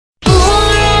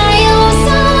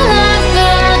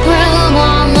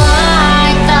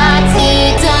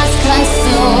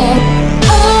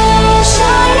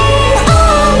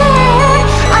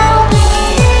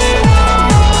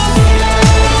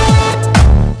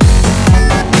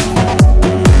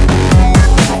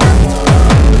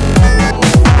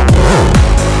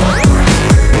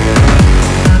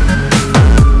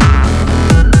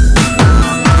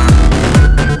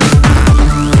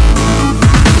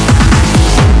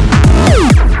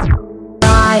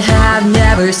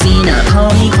never seen a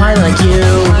pony quite like you.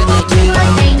 But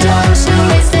they don't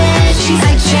know it's that she's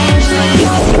like Changeling.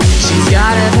 She's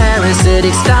got a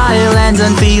parasitic style and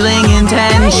unfeeling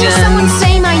intentions. Did I hear someone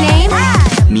say my name?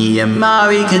 Mia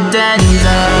Mari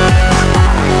Cadenza.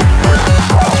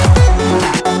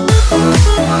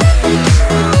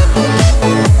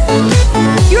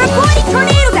 You're a pointy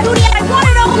tornado, Booty, and I want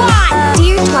to know why!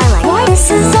 Dear Twilight, why this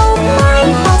is all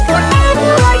my fault? Whatever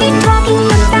are you talking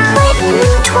about? Let me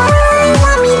Twilight,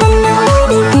 want me to know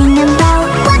anything about?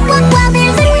 Well,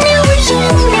 there's a new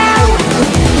regime now.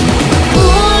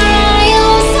 You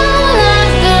so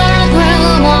left the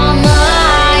groove all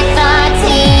my thoughts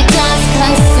he just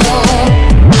consumed.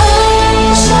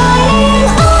 Oh, shining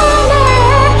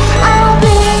armor, I'll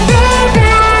be there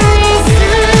very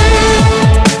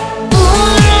soon.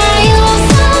 You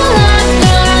so left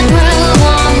the groove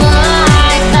all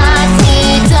my thoughts he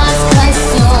just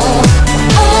consumed.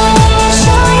 Oh,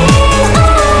 shining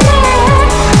armor,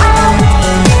 I'll be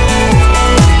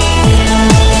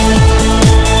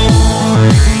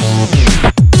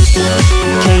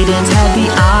Cadence had the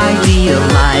idea of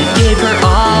life, gave her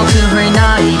all to her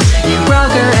night. You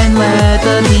broke her and let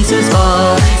the pieces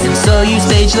fall, and so you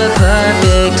staged the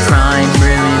perfect crime,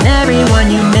 ruin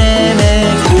everyone you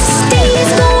mimic. This state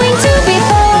is going to be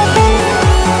perfect.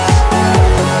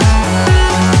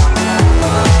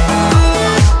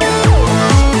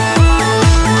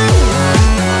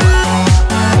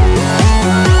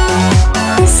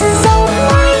 This is all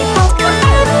my fault.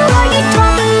 Whatever are you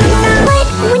talking about? What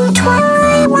would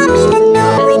Twilight want me to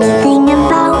know anything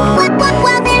about?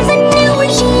 Well, there's a new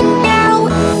regime now.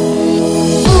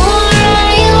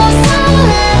 You so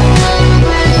left the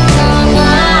groove all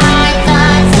my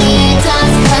thoughts he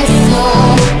just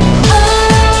consumed.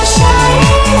 Oh,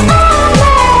 shining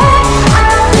armor,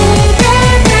 I'll be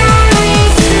there very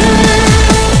soon.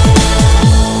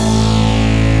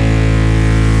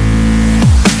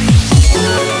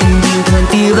 And you can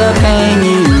feel the pain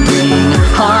you bring,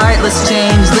 heartless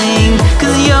changeling,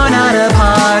 'cause you're not a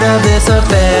part of this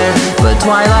affair. But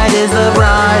Twilight is the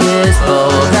brightest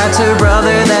bulb, that's her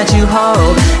brother that you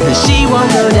hold, 'cause she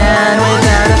won't go down.